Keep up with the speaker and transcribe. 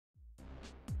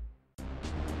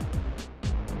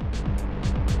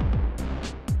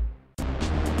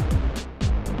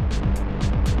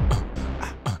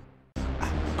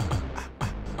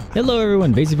Hello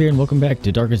everyone, Vaesive here and welcome back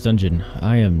to Darkest Dungeon.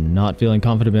 I am not feeling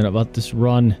confident about this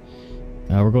run.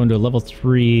 We're going to a level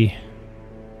 3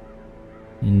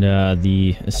 in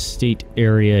the estate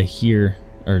area here,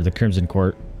 or the Crimson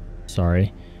Court,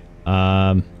 sorry.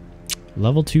 Level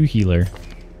 2 healer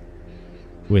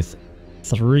with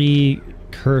 3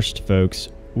 cursed folks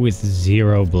with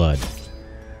 0 blood.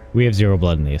 We have 0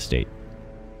 blood in the estate.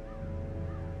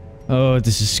 Oh,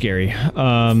 this is scary.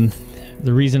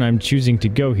 The reason I'm choosing to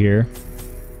go here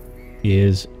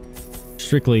is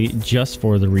strictly just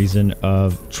for the reason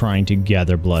of trying to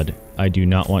gather blood. I do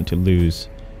not want to lose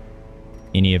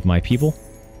any of my people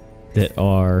that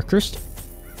are cursed.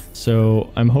 So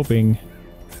I'm hoping...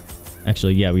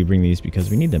 Actually, yeah, we bring these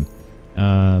because we need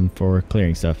them for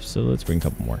clearing stuff. So let's bring a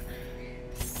couple more.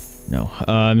 No,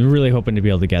 I'm really hoping to be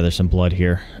able to gather some blood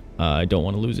here. I don't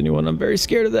want to lose anyone. I'm very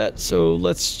scared of that. So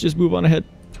let's just move on ahead.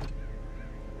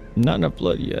 Not enough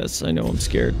blood, yes. I know, I'm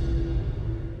scared.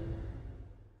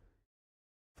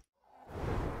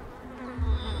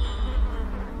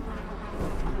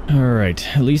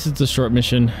 Alright, at least it's a short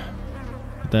mission.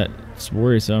 That's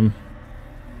worrisome.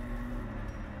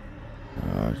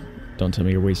 Don't tell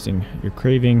me you're wasting your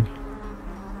craving.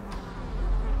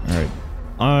 Alright.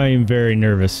 I'm very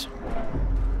nervous.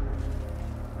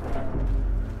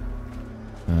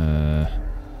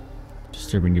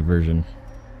 Disturbing diversion.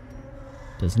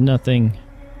 Does nothing.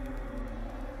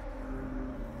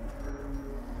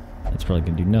 It's probably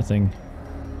gonna do nothing.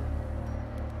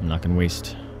 I'm not gonna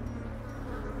waste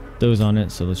those on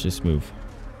it, so let's just move.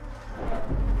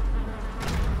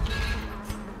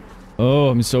 Oh,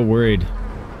 I'm so worried.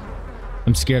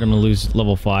 I'm scared I'm gonna lose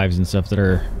level 5s and stuff that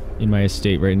are in my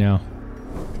estate right now.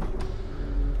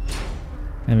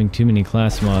 Having too many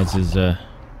class mods is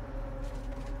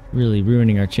really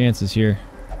ruining our chances here.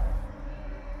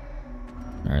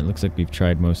 Alright, looks like we've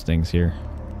tried most things here.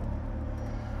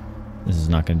 This is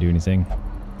not going to do anything.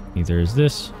 Neither is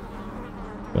this.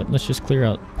 But let's just clear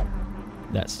out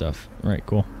that stuff. Alright,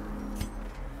 cool.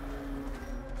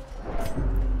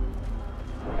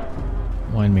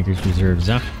 Winemaker's Reserves.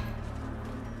 Ah.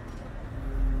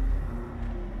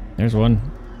 There's one.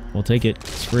 We'll take it.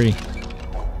 It's free.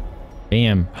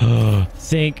 Bam.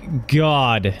 Thank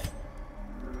God.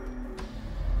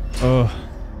 Oh.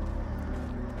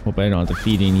 Hope I don't have to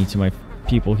feed any to my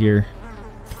people here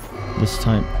this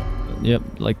time.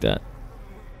 Yep, like that.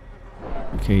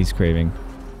 Okay, he's craving.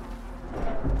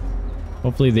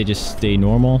 Hopefully they just stay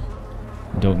normal.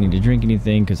 Don't need to drink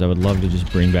anything because I would love to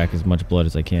just bring back as much blood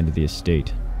as I can to the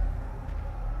estate.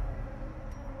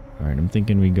 Alright, I'm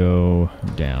thinking we go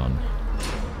down.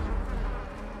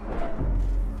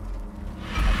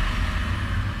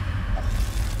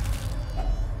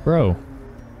 Bro.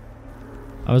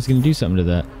 I was gonna do something to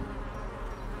that.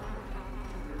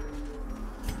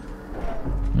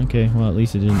 Okay, well at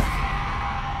least it didn't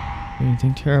do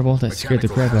anything terrible. That scared the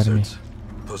crap out of me.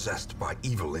 Possessed by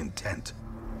evil intent.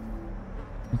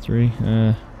 3.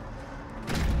 We'll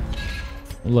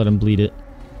let him bleed it.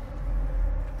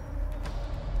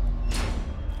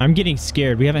 I'm getting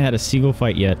scared. We haven't had a single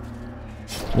fight yet.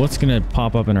 What's gonna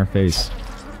pop up in our face?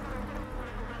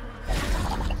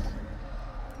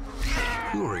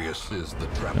 Is the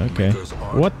trap okay.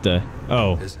 What the?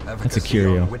 Oh, that's a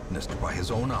curio. Witnessed by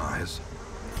his own eyes.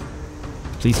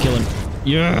 Please kill him.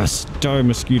 Yes! Die,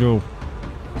 mosquito.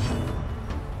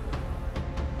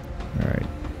 Alright.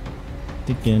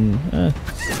 Thinking,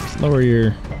 lower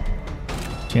your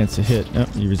chance to hit. Oh,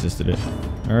 you resisted it.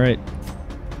 Alright.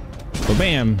 Go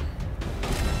bam!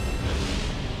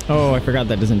 Oh, I forgot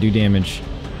that doesn't do damage.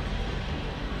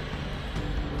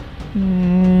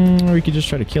 Or we could just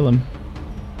try to kill him.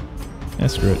 Yeah,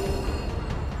 screw it.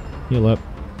 Heal up.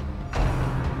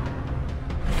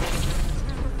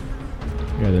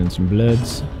 Gather in some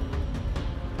bloods.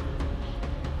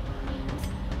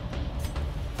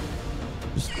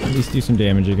 Just at least do some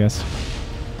damage, I guess.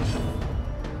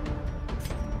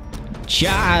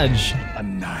 Charge!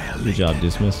 Good job,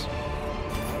 Dismiss.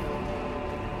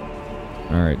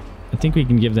 Alright. I think we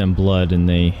can give them blood and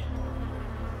they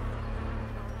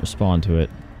respond to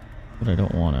it. But I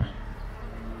don't wanna.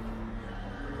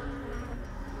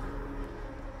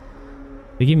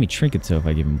 They give me trinkets though if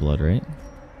I give them blood, right?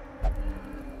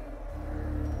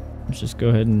 Let's just go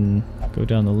ahead and go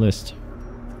down the list.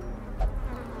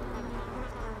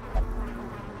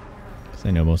 Because I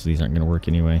know most of these aren't going to work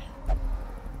anyway.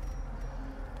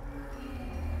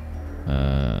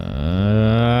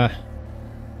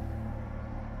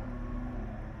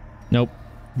 Nope.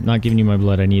 Not giving you my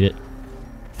blood. I need it.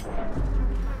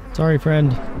 Sorry,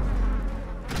 friend.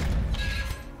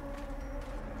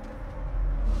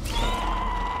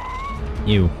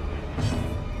 You.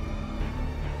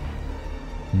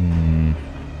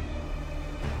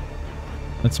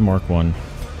 Let's mark one.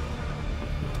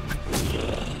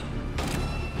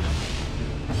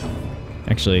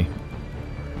 Actually,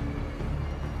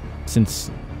 since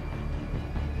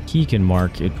he can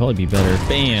mark, it'd probably be better.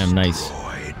 Bam! Nice.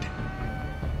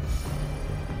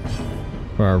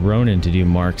 For our Ronin to do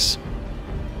marks.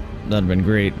 That'd have been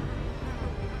great.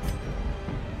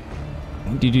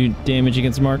 Do you do damage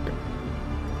against Mark?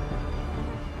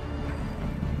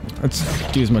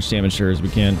 Let's do as much damage to her as we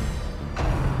can.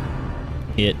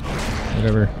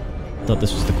 Whatever. Thought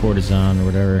this was the courtesan or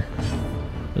whatever.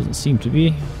 Doesn't seem to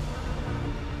be.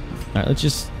 Alright, let's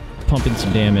just pump in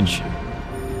some damage.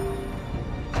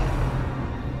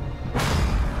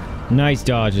 Nice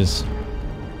dodges.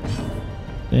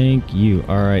 Thank you.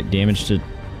 Alright, damage to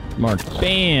Mark.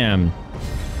 Bam!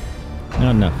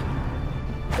 Not enough.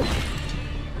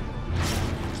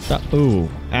 Stop. Ooh.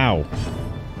 Ow.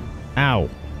 Ow.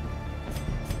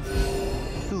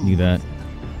 Do that.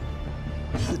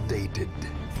 Sedated.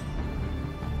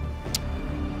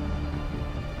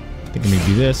 I think I'm gonna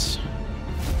do this.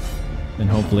 And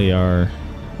hopefully our...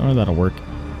 Oh, that'll work.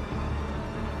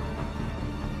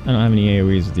 I don't have any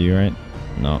AoEs with you, right?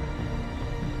 No.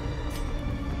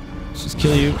 Let's just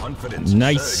kill you. Confidence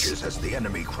Nice. surges as the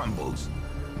enemy crumbles.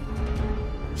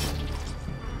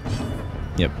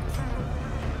 Yep.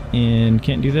 And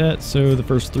can't do that, so the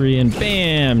first three and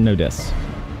bam! No deaths.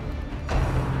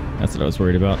 That's what I was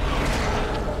worried about.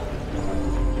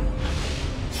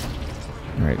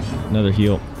 Alright, another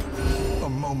heal. A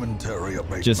momentary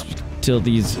abatement. Just till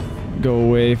these go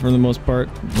away for the most part.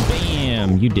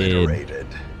 Bam! You did. Obliterated.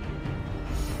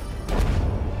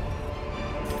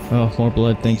 Oh, more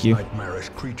blood, thank you. Nightmarish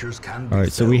creatures can be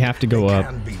Alright, so we felt. have to go They up.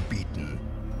 can be beaten.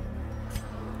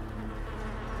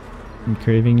 I'm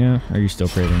craving now? Are you still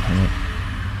craving? Alright.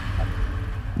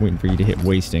 Waiting for you to hit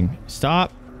wasting.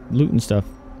 Stop looting stuff.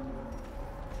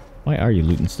 Why are you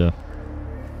looting stuff?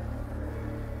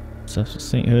 Stuff's with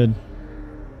sainthood.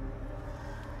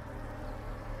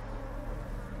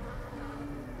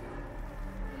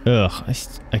 Ugh,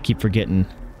 I keep forgetting.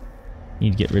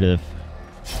 Need to get rid of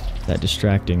that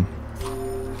distracting.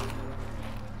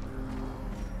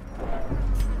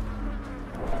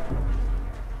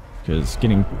 Because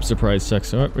getting surprised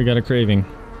sucks. Oh, we got a craving.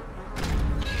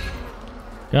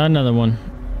 Got another one.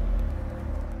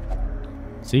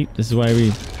 See, this is why we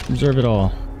observe it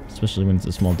all. Especially when it's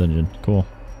a small dungeon. Cool.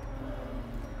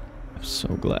 I'm so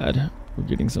glad we're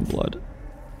getting some blood.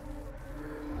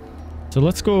 So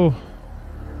let's go...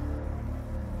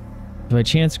 By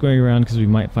chance going around because we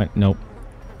might find... Nope.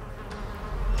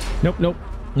 Nope, nope.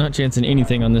 Not chancing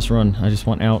anything on this run. I just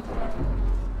want out.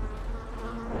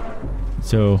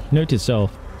 So, note to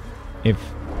self. If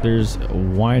there's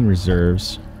wine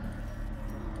reserves...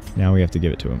 Now we have to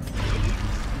give it to him.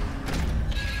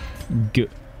 Go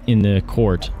in the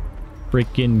court.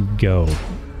 Freaking go.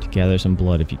 To gather some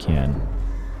blood if you can.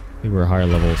 If we were higher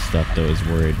level stuff though is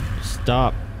worried.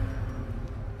 Stop.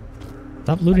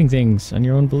 Stop looting things on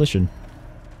your own volition.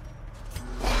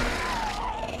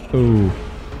 Ooh.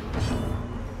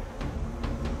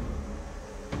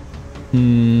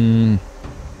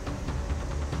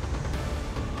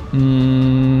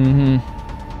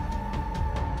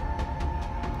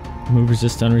 Move,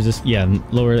 resist, unresist. Yeah,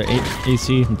 lower the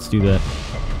AC. Let's do that.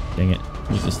 Dang it.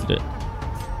 Resisted it.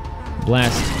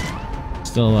 Blast.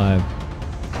 Still alive.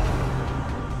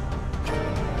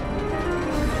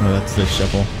 Oh, that's the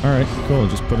shuffle. Alright, cool.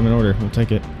 Just put them in order. We'll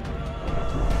take it.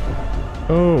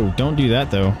 Oh, don't do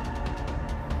that, though.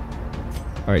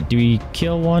 Alright, do we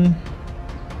kill one?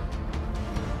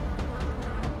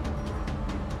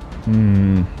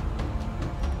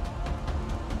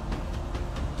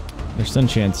 There's some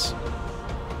chance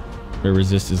the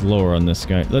resist is lower on this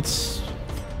guy. Let's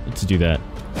do that.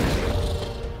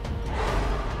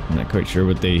 I'm not quite sure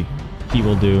what he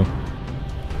will do.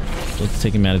 So let's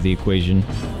take him out of the equation.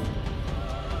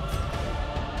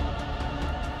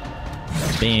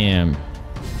 Bam.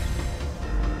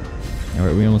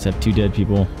 Alright, we almost have 2 dead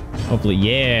people. Hopefully,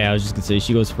 yeah, I was just gonna say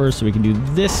she goes first so we can do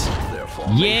this.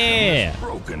 Yeah!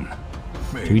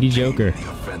 Tweety Joker.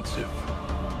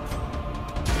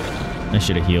 I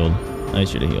should have healed. I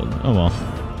should have healed. Oh well.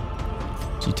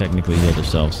 She technically healed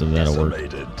herself, so that'll work.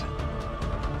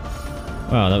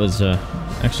 Wow, that was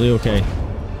actually okay.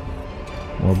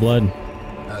 More blood.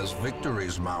 As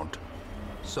victories mount,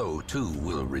 so too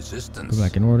will resistance. Go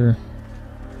back in order.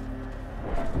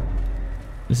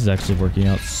 This is actually working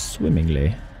out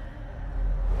swimmingly.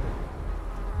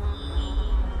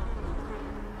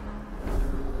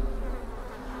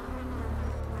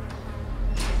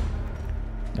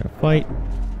 Gotta fight.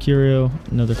 Curio.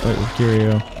 Another fight with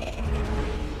Curio.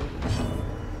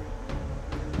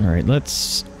 Alright,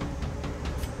 let's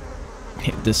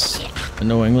hit this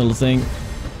annoying little thing.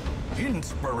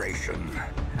 Inspiration.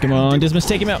 Come on, Dismas,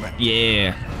 take him out.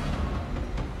 Yeah.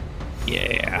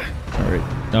 Yeah. Alright.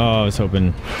 Oh, I was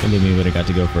hoping Illumi would have got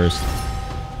to go first.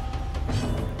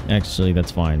 Actually,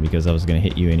 that's fine because I was going to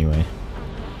hit you anyway.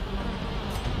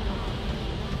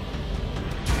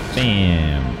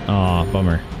 Bam. Aw,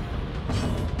 bummer.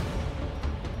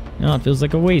 No, it feels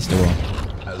like a waste. Oh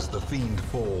well. As the fiend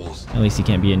falls, at least he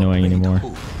can't be annoying anymore.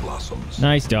 Blossoms.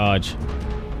 Nice dodge.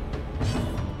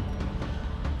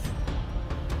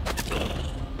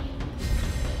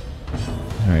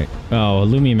 Alright. Oh,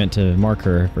 Illumi meant to mark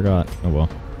her. I forgot. Oh well.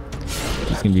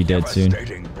 She's gonna be dead soon.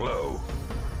 Blow.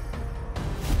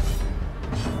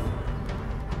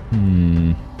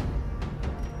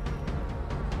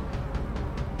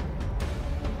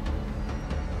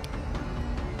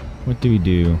 What do we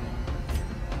do?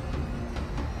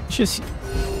 Let's just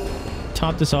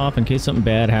top this off in case something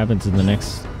bad happens in the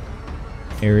next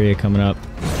area coming up.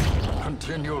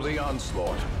 Continue the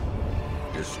onslaught.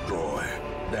 Destroy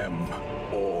them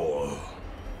all.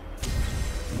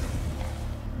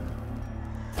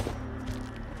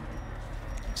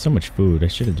 So much food. I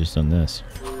should have just done this.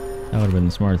 That would have been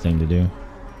the smart thing to do.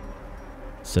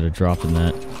 Instead of dropping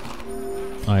that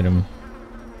item.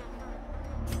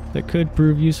 That could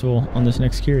prove useful on this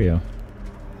next curio.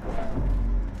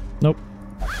 Nope.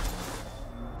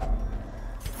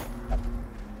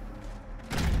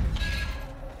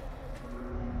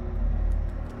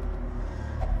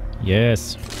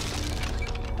 Yes.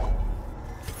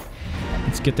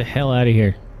 Let's get the hell out of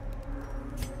here.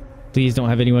 Please don't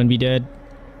have anyone be dead.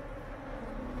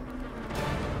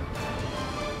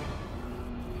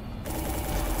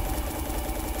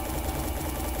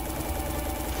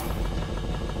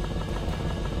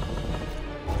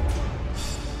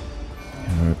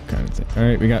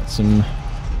 Alright, we got some...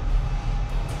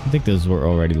 I think those were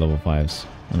already level 5s.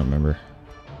 I don't remember.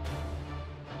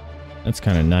 That's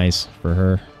kind of nice for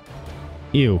her.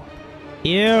 Ew.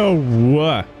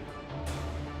 Ew!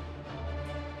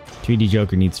 3D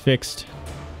Joker needs fixed.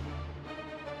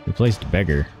 Replaced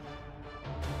Beggar.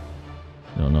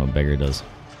 I don't know what Beggar does.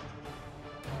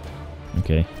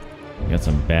 Okay. We got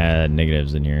some bad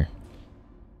negatives in here.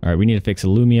 Alright, we need to fix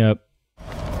Illumi up.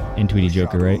 And Tweety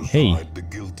Joker, right? Hey! The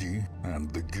guilty and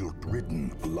the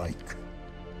guilt-ridden alike.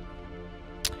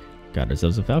 Got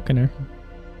ourselves a Falconer.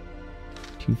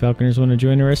 2 Falconers want to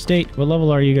join our estate. What level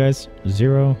are you guys?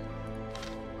 0.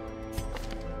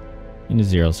 Into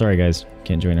 0. Sorry guys.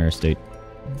 Can't join our estate.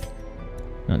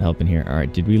 Not helping here.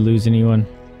 Alright, did we lose anyone?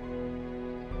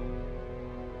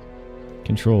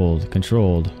 Controlled.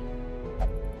 Controlled.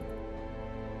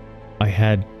 I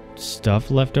had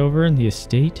stuff left over in the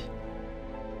estate?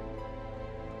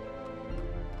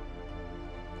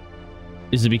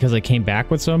 Is it because I came back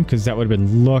with some? Because that would have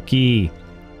been lucky.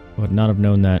 I would not have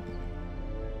known that.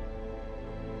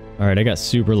 Alright, I got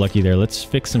super lucky there. Let's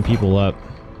fix some people up.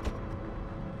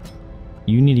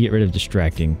 You need to get rid of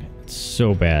distracting. It's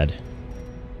so bad.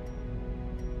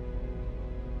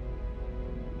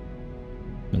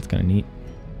 That's kind of neat.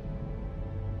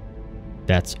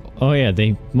 That's... Oh yeah,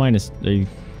 they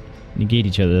negate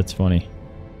each other. That's funny.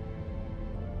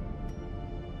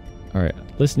 Alright,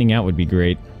 listening out would be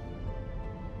great.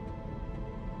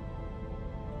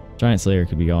 Giant Slayer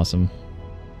could be awesome.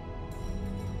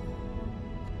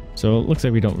 So it looks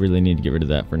like we don't really need to get rid of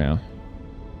that for now.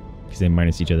 Because they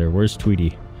minus each other. Where's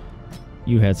Tweety?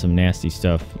 You had some nasty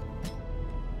stuff.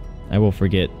 I will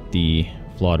forget the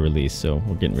flawed release, so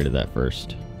we're getting rid of that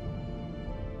first.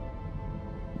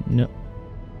 No.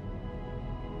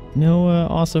 No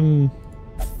awesome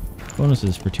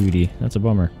bonuses for Tweety. That's a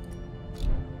bummer.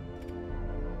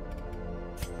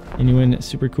 Anyone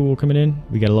super cool coming in?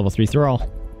 We got a level 3 Thrall.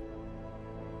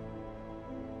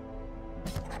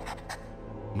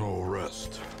 No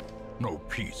rest, no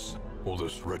peace for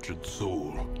this wretched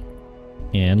soul.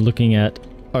 And looking at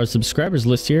our subscribers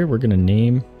list here, we're going to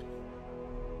name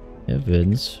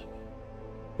Heaven's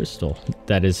Crystal.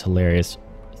 That is hilarious.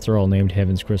 Thrall named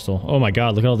Heaven's Crystal. Oh my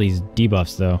god, look at all these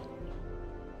debuffs though.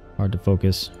 Hard to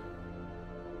focus.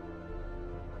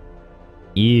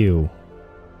 Ew.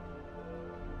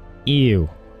 Ew.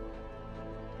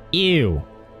 Ew.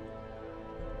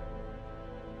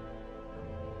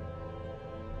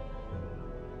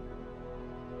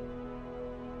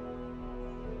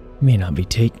 May not be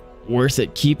worth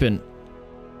it keeping.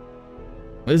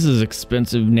 This is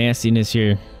expensive nastiness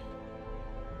here.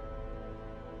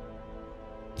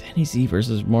 Danny Z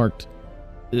versus Marked.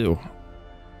 Ew.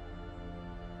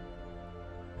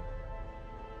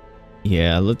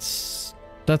 Yeah, let's...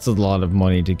 That's a lot of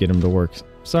money to get him to work.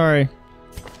 Sorry.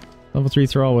 Level 3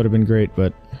 thrall would have been great,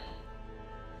 but...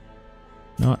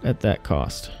 not at that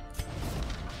cost.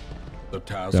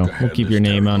 So, we'll keep your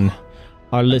name on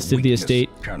our list of the estate.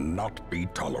 Cannot be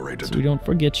tolerated. So we don't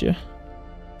forget you.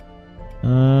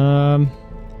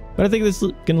 But I think this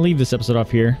is gonna leave this episode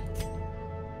off here.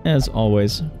 As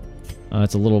always.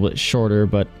 It's a little bit shorter,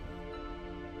 but...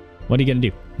 what are you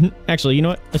gonna do? Actually, you know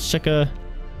what? Let's check if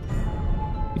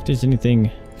there's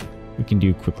anything we can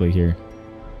do quickly here.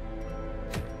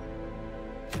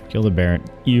 Kill the Baron.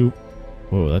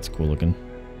 Whoa, that's cool looking.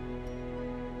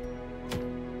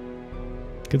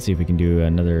 Let's see if we can do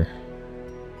another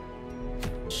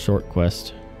short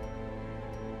quest.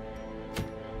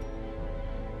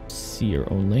 Seer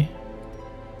only.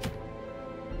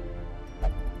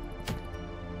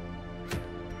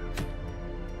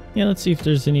 Yeah, let's see if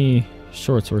there's any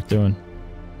shorts worth doing.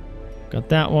 Got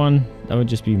that one. That would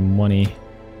just be money.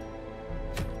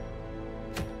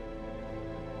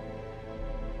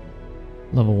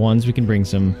 Level 1s, we can bring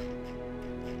some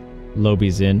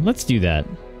lobies in. Let's do that.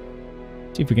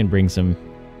 See if we can bring some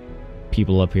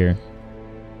people up here.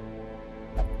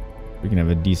 We can have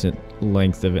a decent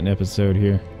length of an episode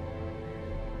here.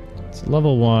 It's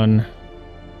level 1.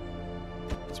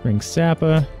 Let's bring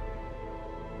Sappa.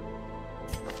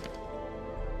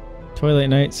 Twilight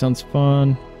Knight sounds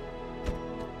fun.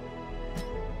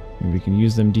 Maybe we can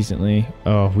use them decently.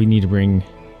 Oh, we need to bring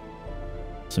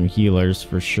some healers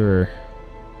for sure,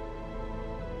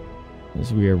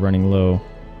 as we are running low.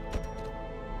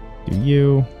 Do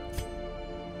you?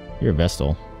 You're a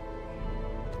Vestal.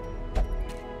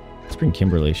 Let's bring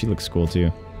Kimberly. She looks cool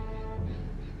too.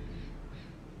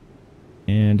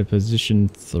 And a position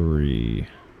 3.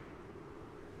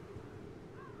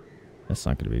 That's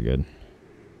not going to be good.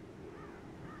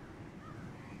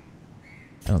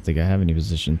 I don't think I have any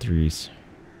position 3s.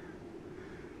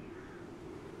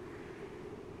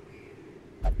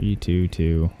 3, 2,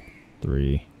 2,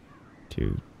 3,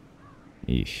 2.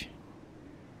 Eesh.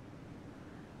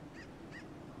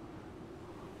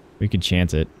 We could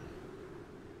chance it.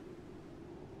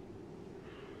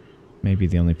 Maybe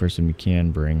the only person we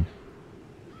can bring.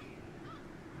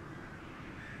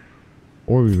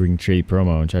 Or we bring trade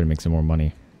promo and try to make some more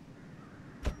money.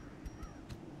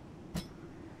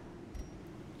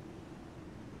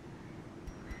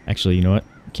 Actually, you know what?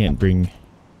 Can't bring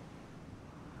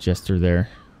Jester there,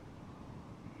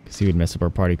 because he would mess up our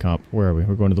party comp. Where are we?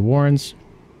 We're going to the Warrens.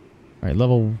 Alright,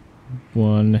 level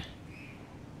 1.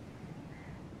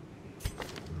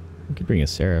 We could bring a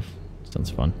Seraph. Sounds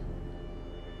fun.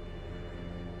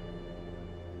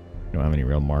 We don't have any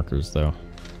real markers, though.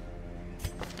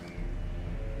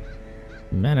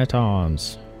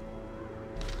 Man-at-Arms.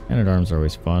 Man-at-Arms are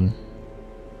always fun.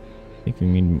 I think we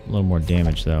need a little more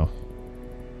damage, though.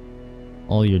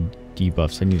 All your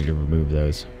debuffs, I needed to remove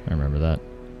those. I remember that.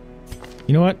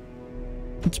 You know what?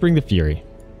 Let's bring the Fury.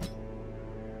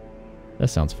 That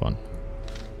sounds fun.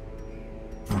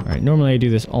 Alright, normally I do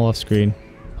this all off screen.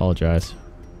 Apologize.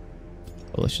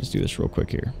 But let's just do this real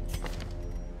quick here.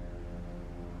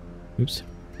 Oops.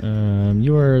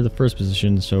 You are the first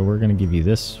position, so we're going to give you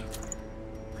this.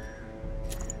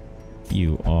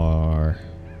 You are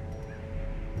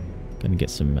going to get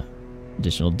some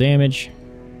additional damage.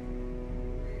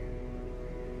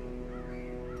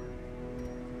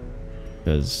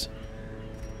 Because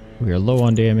we are low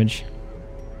on damage.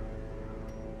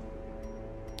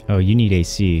 Oh, you need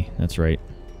AC. That's right.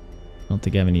 I don't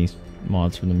think I have any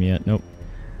mods for them yet. Nope.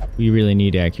 We really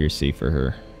need accuracy for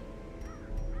her.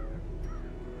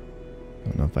 I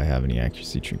don't know if I have any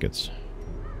accuracy trinkets.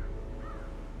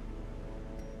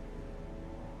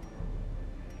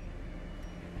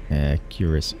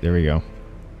 Accuracy. There we go.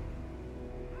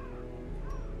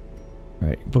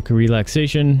 Alright, Book of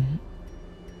Relaxation.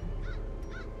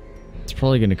 It's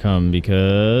probably going to come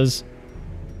because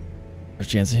our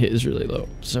chance to hit is really low.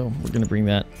 So we're going to bring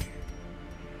that.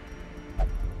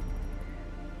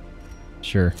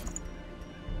 Sure.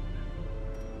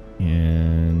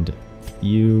 And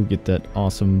you get that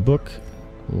awesome book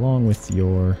along with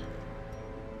your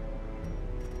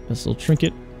Vessel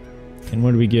Trinket. And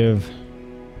what do we give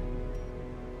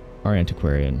our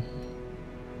Antiquarian?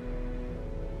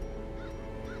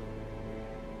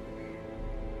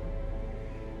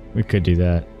 We could do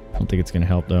that. I don't think it's going to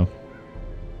help, though.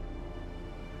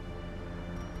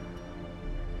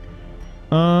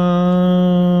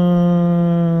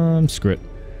 Screw it.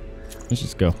 Let's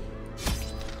just go.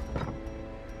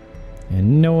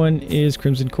 And no one is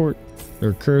Crimson Court.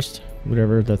 Or Cursed.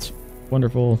 Whatever. That's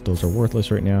wonderful. Those are worthless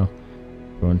right now.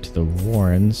 Going to the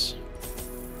Warrens.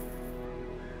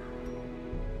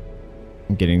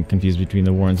 I'm getting confused between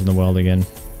the Warrens and the Weld again.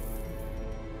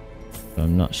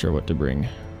 I'm not sure what to bring.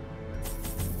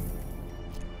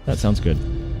 That sounds good.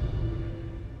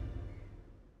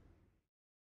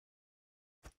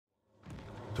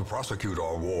 To prosecute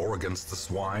our war against the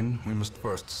swine, we must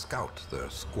first scout their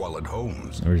squalid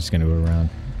homes. We're just gonna go around.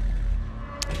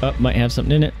 Oh, might have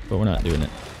something in it, but we're not doing it.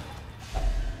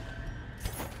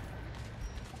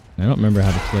 I don't remember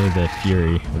how to play the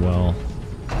Fury well.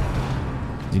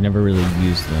 You never really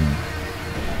used them.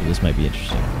 So this might be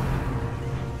interesting.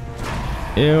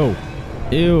 Ew!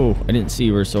 Ew! I didn't see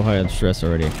you were so high on stress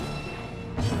already.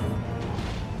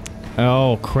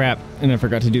 Oh, crap. And I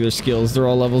forgot to do their skills. They're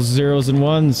all levels 0s and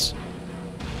 1s.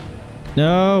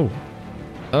 No!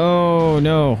 Oh,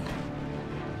 no.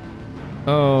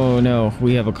 Oh, no.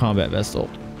 We have a combat vessel.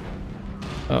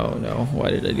 Oh, no.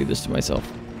 Why did I do this to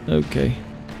myself? Okay.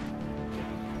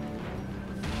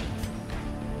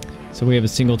 So we have a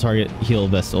single target heal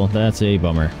vessel. That's a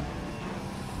bummer.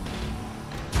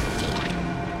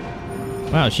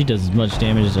 Wow, she does as much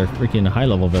damage as our freaking high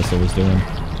level vessel was doing.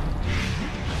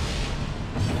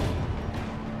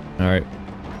 Alright.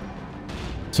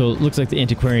 So it looks like the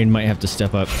Antiquarian might have to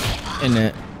step up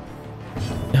and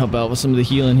help out with some of the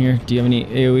healing here. Do you have any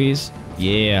AoEs?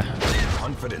 Yeah.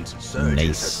 Confidence surges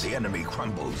Nice. as the enemy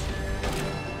crumbles.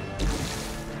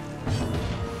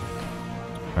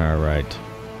 Alright.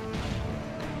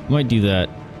 Might do that.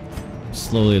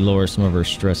 Slowly lower some of her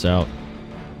stress out.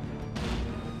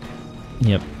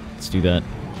 Yep, let's do that.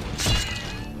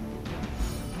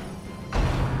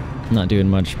 Not doing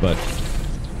much, but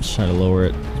let's try to lower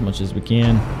it as much as we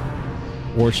can.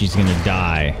 Or she's gonna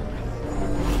die.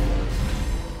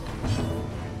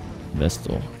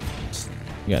 Vestal.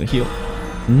 You gotta heal.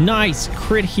 Nice!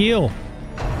 Crit heal!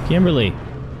 Kimberly.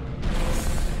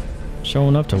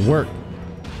 Showing up to work.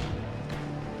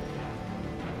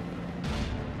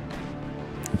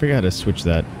 I forgot how to switch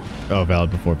that. Oh, valid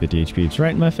before 50 HP. It's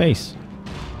right in my face.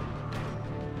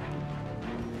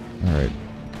 Alright.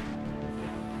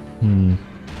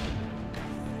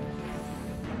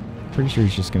 Pretty sure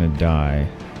he's just gonna die.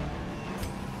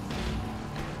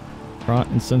 Prot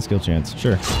and stun skill chance.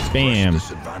 Sure. Bam!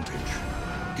 Disadvantage.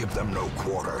 Give them no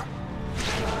quarter.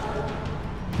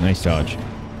 Nice dodge.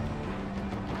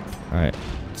 Alright.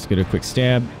 Let's get a quick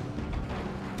stab.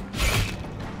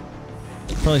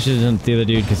 Probably should have done the other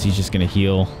dude because he's just gonna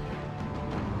heal.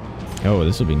 Oh,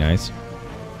 this will be nice.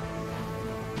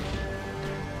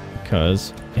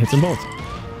 Because it hits them both.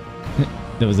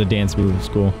 That was a dance move. It was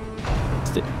cool.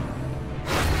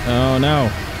 Oh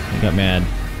no. I got mad.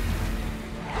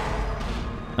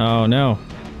 Oh no.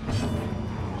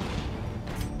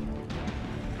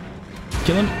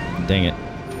 Kill him? Dang it.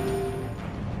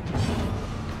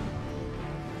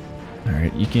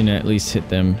 Alright, you can at least hit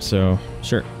them, so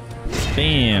sure.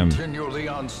 Bam! Continue the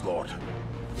onslaught.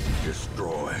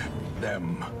 Destroy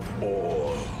them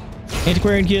all.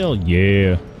 Antiquarian kill!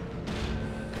 Yeah!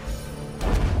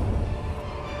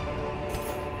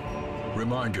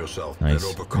 Remind yourself Nice.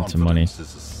 that Got some money. overconfidence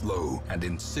is a slow and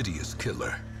insidious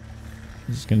killer.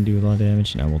 This is gonna do a lot of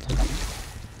damage. Now we'll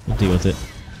deal with it.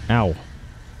 Ow.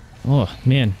 Oh,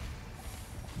 man.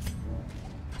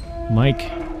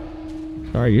 Mike.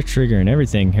 Sorry, you're triggering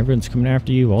everything. Everyone's coming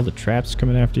after you. All the traps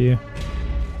coming after you.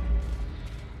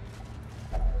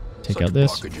 Take Such out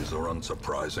this. blockages are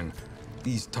unsurprising.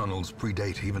 These tunnels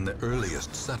predate even the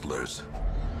earliest settlers.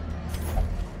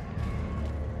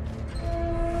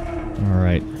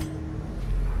 Alright.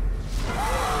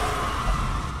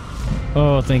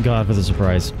 Oh, thank God for the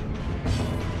surprise.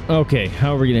 Okay,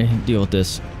 how are we gonna deal with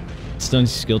this? Stun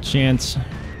skill chance.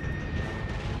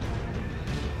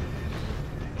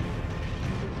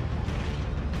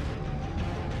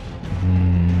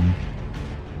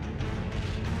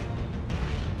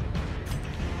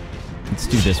 Let's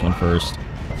do this one first.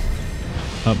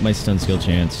 Up my stun skill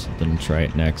chance, then try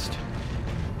it next.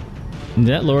 Did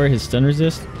that lower his stun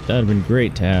resist? That would have been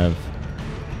great to have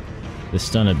the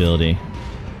stun ability.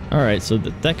 Alright, so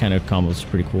that kind of combo is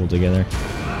pretty cool together.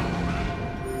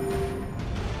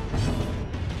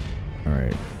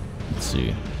 Alright, let's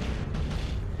see.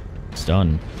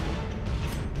 Stun.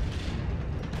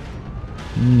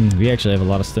 We actually have a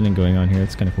lot of stunning going on here.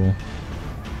 It's kind of cool.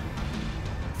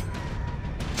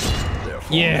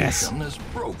 Yes! Is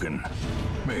broken.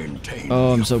 Maintain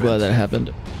Oh, I'm the so glad that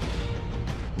offensive.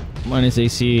 happened. Minus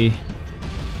AC.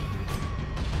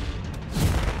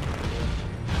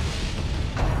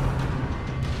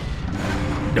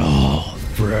 Oh,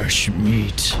 fresh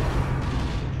meat.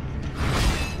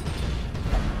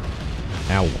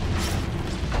 Ow.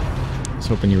 I was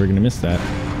hoping you were going to miss that.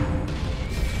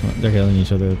 Oh, they're healing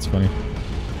each other. That's funny.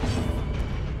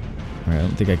 Alright, I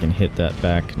don't think I can hit that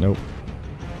back. Nope.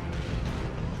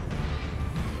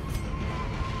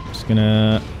 Just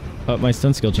gonna up my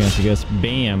stun skill chance, I guess.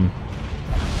 Bam!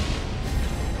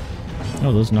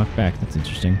 Oh, those knock back. That's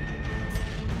interesting.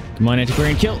 Come on,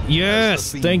 antiquarian kill!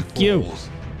 Yes! Thank you!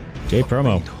 J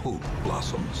promo.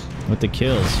 With the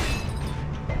kills.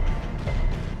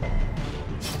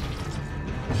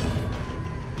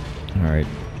 Alright.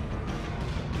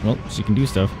 Well, she can do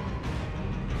stuff.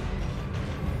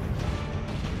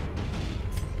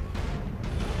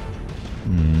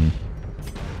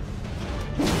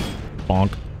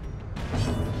 Bonk.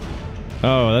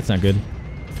 Oh, that's not good.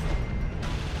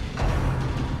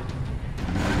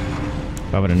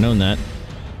 If I would have known that,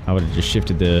 I would have just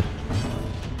shifted the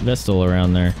Vestal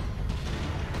around there.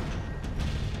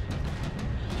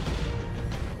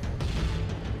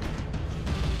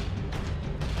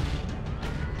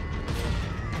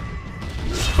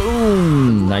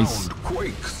 Boom! Nice.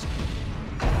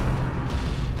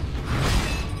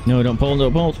 No, don't pull,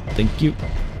 don't pull. Thank you.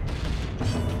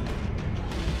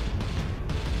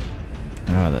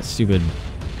 Ah, that stupid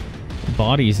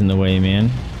body's in the way, man.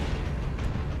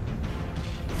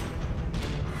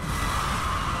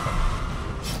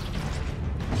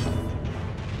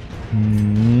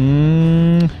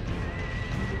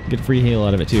 Get a free heal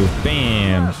out of it too.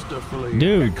 Bam!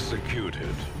 Dude,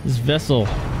 this vessel,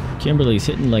 Kimberly's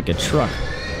hitting like a truck.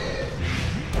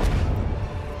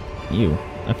 Ew.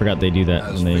 I forgot they do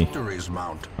that when they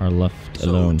are left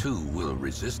alone. So too will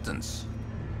resistance.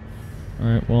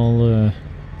 Alright, well,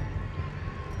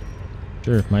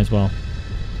 sure, might as well.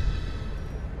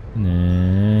 And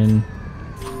then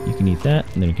you can eat that,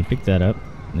 and then we can pick that up,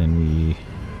 and then we...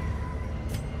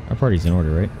 Our party's in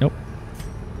order, right? Nope.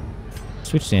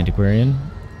 Switch to antiquarian.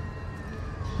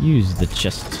 Use the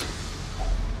chest.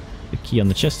 The key on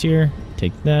the chest here.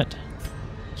 Take that.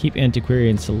 Keep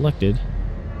antiquarian selected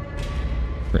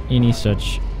for any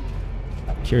such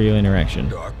curio interaction.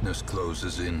 Darkness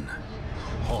closes in,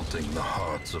 haunting the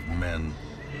hearts of men.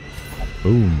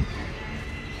 Boom.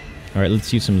 Alright,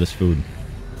 let's use some of this food.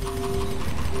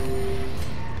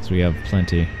 So we have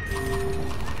plenty.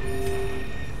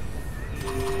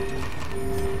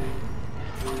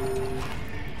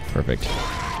 Perfect.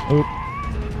 Oh.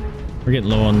 We're getting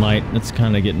low on light. That's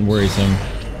kind of getting worrisome.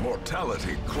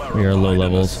 We are low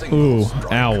levels. Ooh.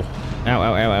 Ow. Ow,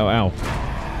 ow, ow, ow, ow.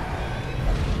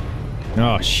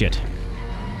 Oh, shit.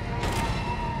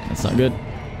 That's not good.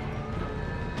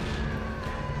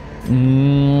 A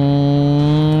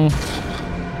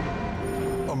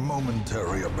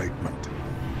momentary abatement.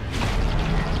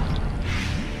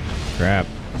 Crap.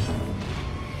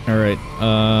 Alright,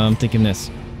 I'm thinking this.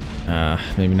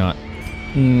 Maybe not.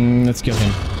 Let's kill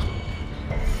him.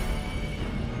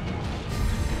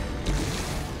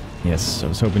 Yes, I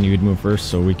was hoping you would move first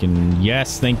so we can...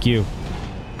 Yes, thank you!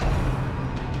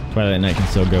 Twilight Knight can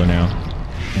still go now.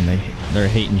 And they're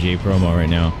hating J promo right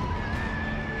now.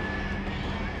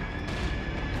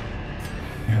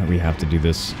 We have to do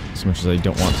this as much as I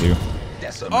don't want to.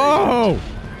 Oh!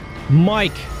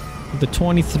 Mike! With the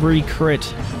 23 crit.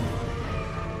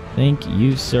 Thank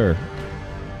you, sir.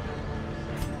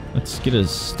 Let's get his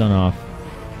stun off.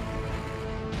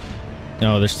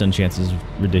 No, their stun chance is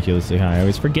ridiculously high. I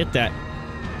always forget that.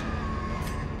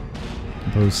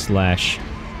 Compose slash.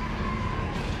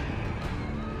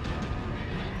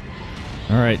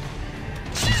 Alright.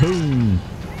 Boom!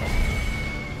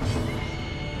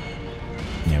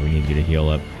 Yeah, we need to get a heal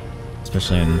up.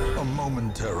 Especially in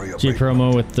J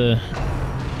promo with the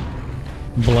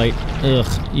blight.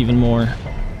 Ugh, even more.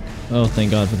 Oh,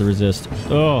 thank God for the resist.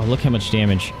 Oh, look how much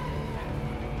damage.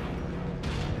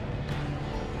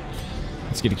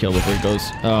 Let's get a kill before it goes.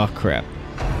 Oh, crap.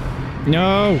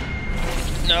 No!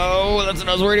 No, that's what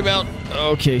I was worried about.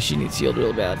 Okay, she needs healed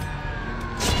real bad.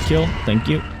 Kill, thank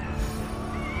you.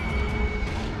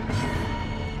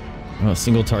 Oh,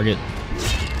 single target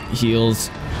heals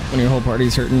when your whole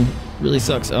party's hurting. Really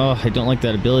sucks. Oh, I don't like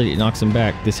that ability. It knocks him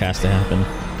back. This has to happen.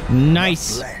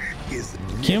 Nice!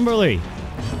 Kimberly!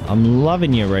 I'm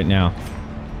loving you right now.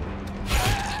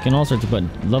 Can all sorts of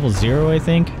buttons. Level 0, I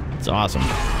think? It's awesome.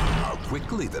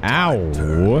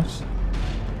 Ow!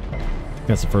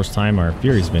 That's the first time our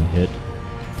Fury's been hit.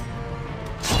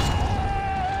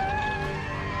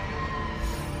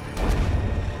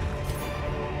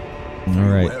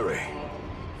 Alright.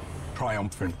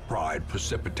 Triumphant pride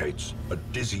precipitates a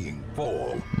dizzying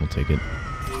fall. We'll take it.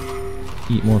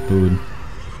 Eat more food.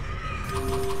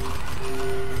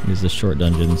 It is a short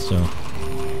dungeon, so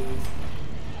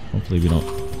hopefully we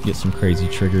don't get some crazy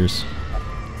triggers.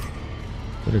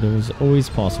 But it is always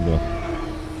possible.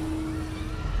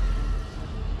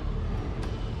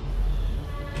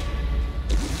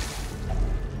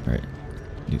 Alright.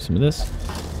 Do some of this.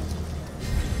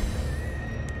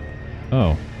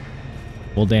 Oh.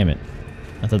 Well, damn it.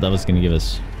 I thought that was going to give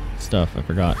us stuff. I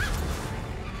forgot.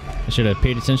 I should have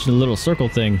paid attention to the little circle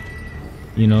thing.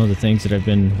 You know, the things that I've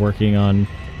been working on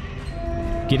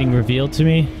getting revealed to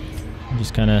me. I'm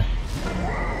just kind of,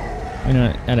 you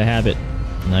know, out of habit.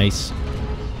 Nice.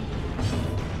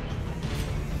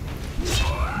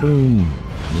 Boom.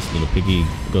 This little piggy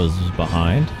goes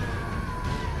behind.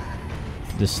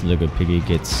 This little piggy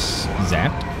gets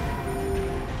zapped.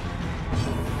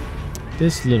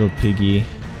 This little piggy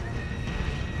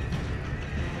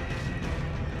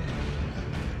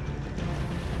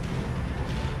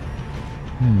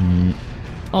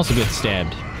also gets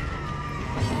stabbed.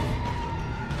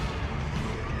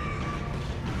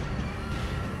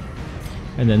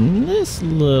 And then this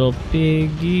little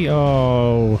piggy,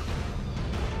 oh,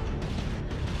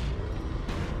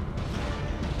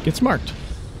 gets marked.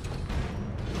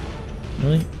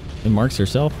 Really? It marks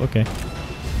herself? Okay.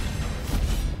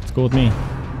 Let's go with me.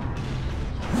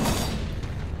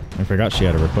 I forgot she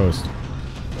had a riposte.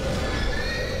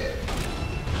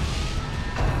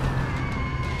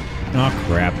 Oh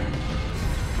crap.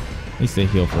 At least they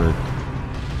heal for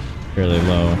fairly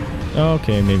low.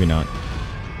 Okay, maybe not.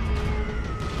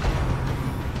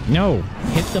 No!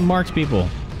 Hit the marks, people!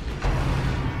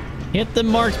 Hit the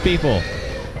marks, people!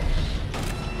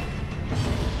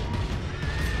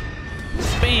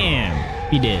 Bam!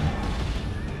 He did.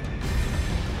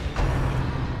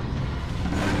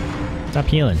 Stop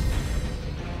healing.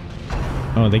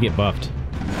 Oh, they get buffed.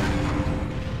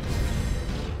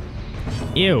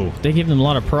 Ew, they give them a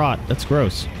lot of prot. That's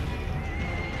gross.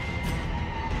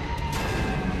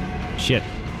 Shit.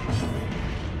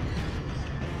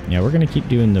 Yeah, we're gonna keep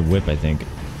doing the whip, I think.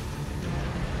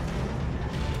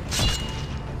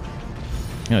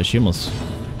 Oh, she almost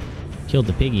killed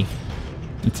the piggy.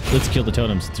 Let's kill the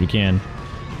totems since we can.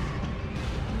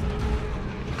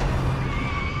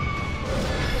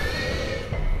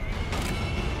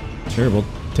 Sure, we'll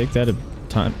take that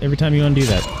every time you want to do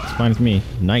that. It's fine with me.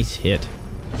 Nice hit.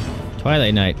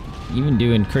 Twilight Knight, even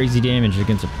doing crazy damage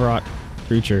against a prot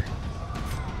creature.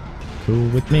 Cool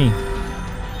with me.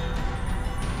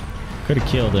 Could have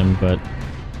killed him, but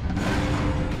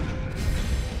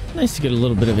nice to get a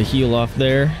little bit of a heal off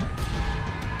there.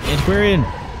 Antiquarian!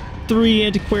 3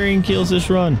 Antiquarian kills this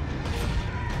run.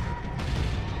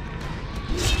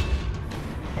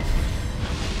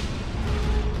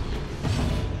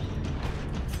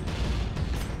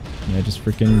 Yeah, just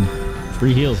freaking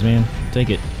free heals, man. Take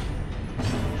it.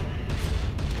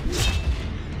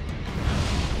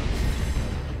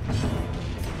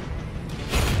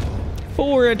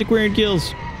 Four Antiquarian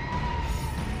kills.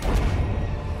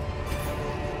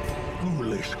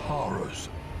 Foolish horrors.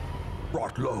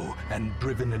 Brought low and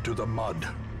driven into the mud.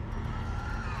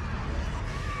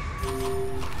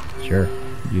 Sure,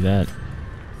 do that.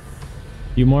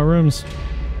 Few more rooms.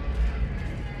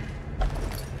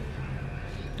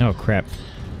 Oh crap.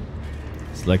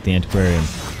 Select the Antiquarian.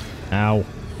 Ow.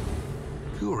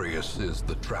 Curious is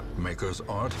the trap maker's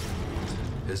art.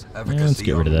 His Let's efficacy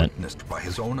get rid of that. unwitnessed by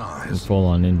his own We're eyes. full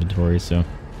on inventory, so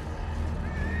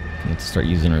let's start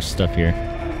using our stuff here.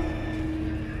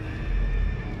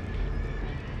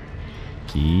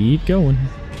 Keep going.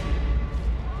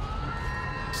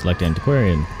 Select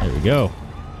Antiquarian. There we go.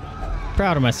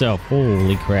 Proud of myself.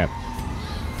 Holy crap.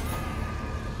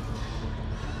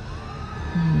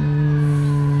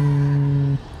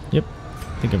 Yep.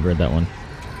 I think I've read that one.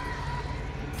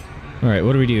 Alright,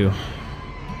 what do we do?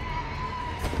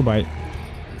 Goodbye.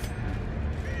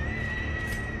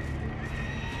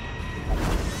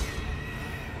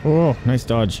 Oh, nice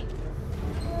dodge.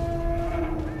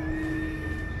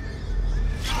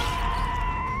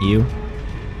 You.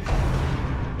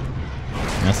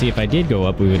 Now see, if I did go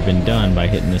up, we would have been done by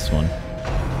hitting this one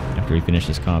after we finish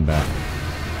this combat.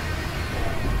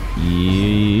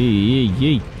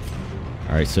 Yee.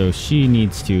 Alright, so she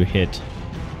needs to hit.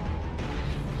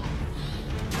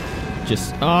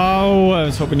 Just... Oh, I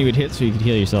was hoping you would hit so you could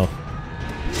heal yourself.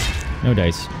 No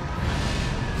dice.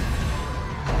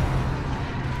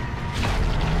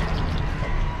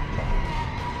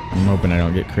 I'm hoping I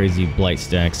don't get crazy blight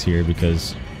stacks here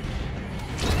because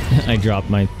I dropped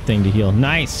my thing to heal.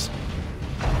 Nice!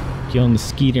 Killing the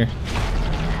skeeter.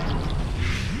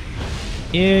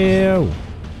 Ew!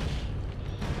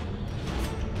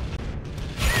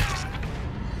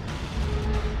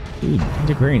 Dude,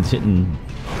 Antiquarian's hitting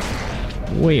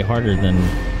way harder than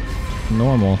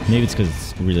normal. Maybe it's because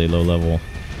it's a really low level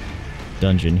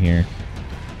dungeon here.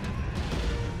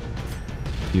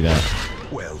 Do that.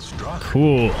 Well struck.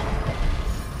 Cool.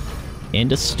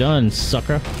 And a stun,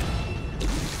 sucker.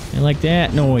 I like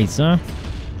that noise, huh?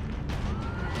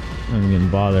 I'm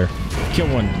gonna bother. Kill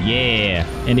one. Yeah.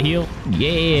 And a heal.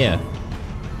 Yeah.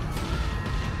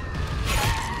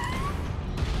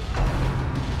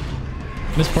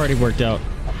 This party worked out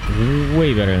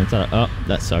way better than I thought. Oh,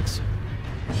 that sucks.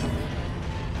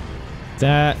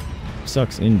 That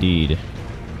sucks indeed.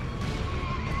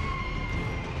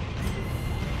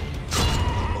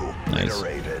 Nice.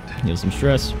 Heal some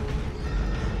stress.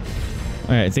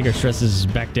 Alright, I think our stress is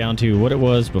back down to what it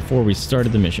was before we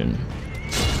started the mission.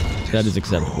 That is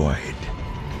acceptable.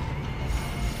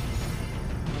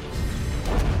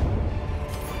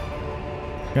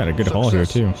 Got a good haul here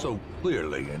too. So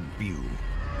clearly in view.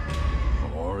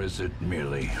 Or is it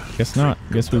merely... Guess not.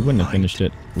 Guess we wouldn't have finished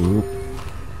it. Oop.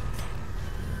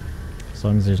 As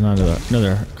long as there's not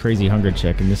another crazy hunger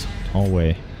check in this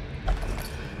hallway,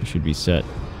 we should be set.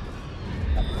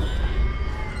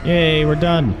 Yay, we're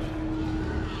done.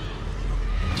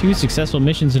 2 successful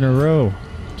missions in a row.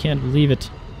 Can't believe it.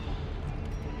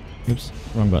 Oops,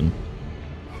 wrong button.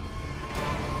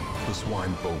 The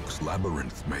swine folk's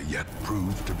labyrinth may yet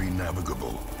prove to be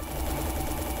navigable.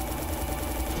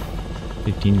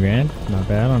 15 grand, not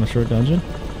bad on a short dungeon.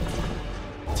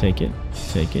 Take it,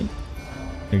 take it.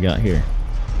 What we got here?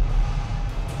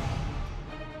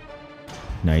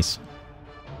 Nice.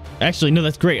 Actually, no,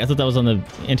 that's great. I thought that was on the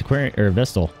antiquarian or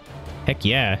Vestal. Heck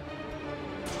yeah.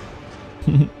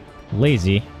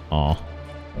 Lazy. Aw.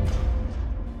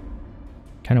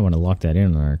 Kind of want to lock that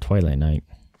in on our Twilight Night.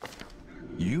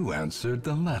 You answered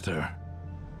the letter.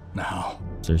 Now,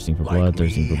 Thirsting for like blood,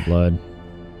 thirsting me, for blood.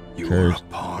 you Cursed. are a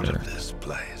part of this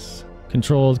place.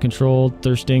 Controlled,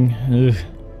 thirsting. Ugh.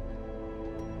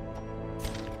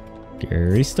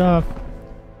 Scary stuff.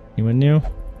 Anyone new?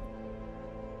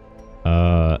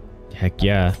 Heck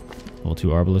yeah. Level 2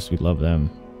 Arbalists, we love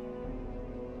them.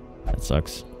 That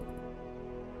sucks.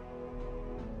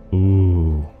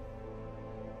 Ooh.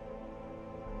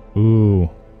 Ooh.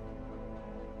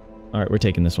 Alright, we're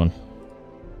taking this one.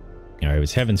 Alright, it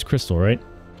was Heaven's Crystal, right?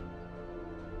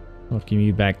 Welcome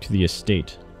you back to the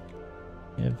estate.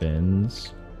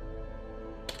 Heaven's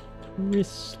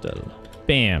Crystal.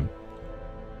 Bam.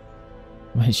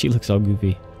 Why, she looks all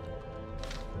goofy.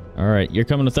 Alright, you're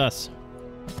coming with us.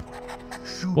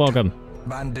 Shoot, Welcome.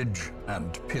 bandage,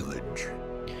 and pillage.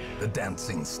 The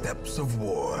dancing steps of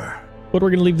war. But we're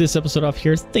going to leave this episode off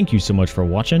here. Thank you so much for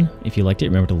watching. If you liked it,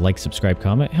 remember to like, subscribe,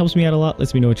 comment. It helps me out a lot.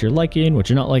 Lets me know what you're liking, what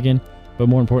you're not liking. But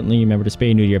more importantly, remember to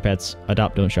spay and neuter your pets.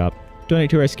 Adopt, don't shop.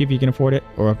 Donate to rescue if you can afford it.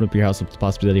 Or open up your house with the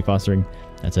possibility of fostering.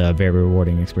 That's a very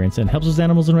rewarding experience and helps those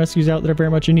animals and rescues out that are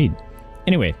very much in need.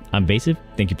 Anyway, I'm Vaesive.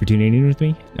 Thank you for tuning in with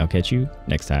me. I'll catch you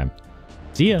next time.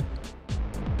 See ya!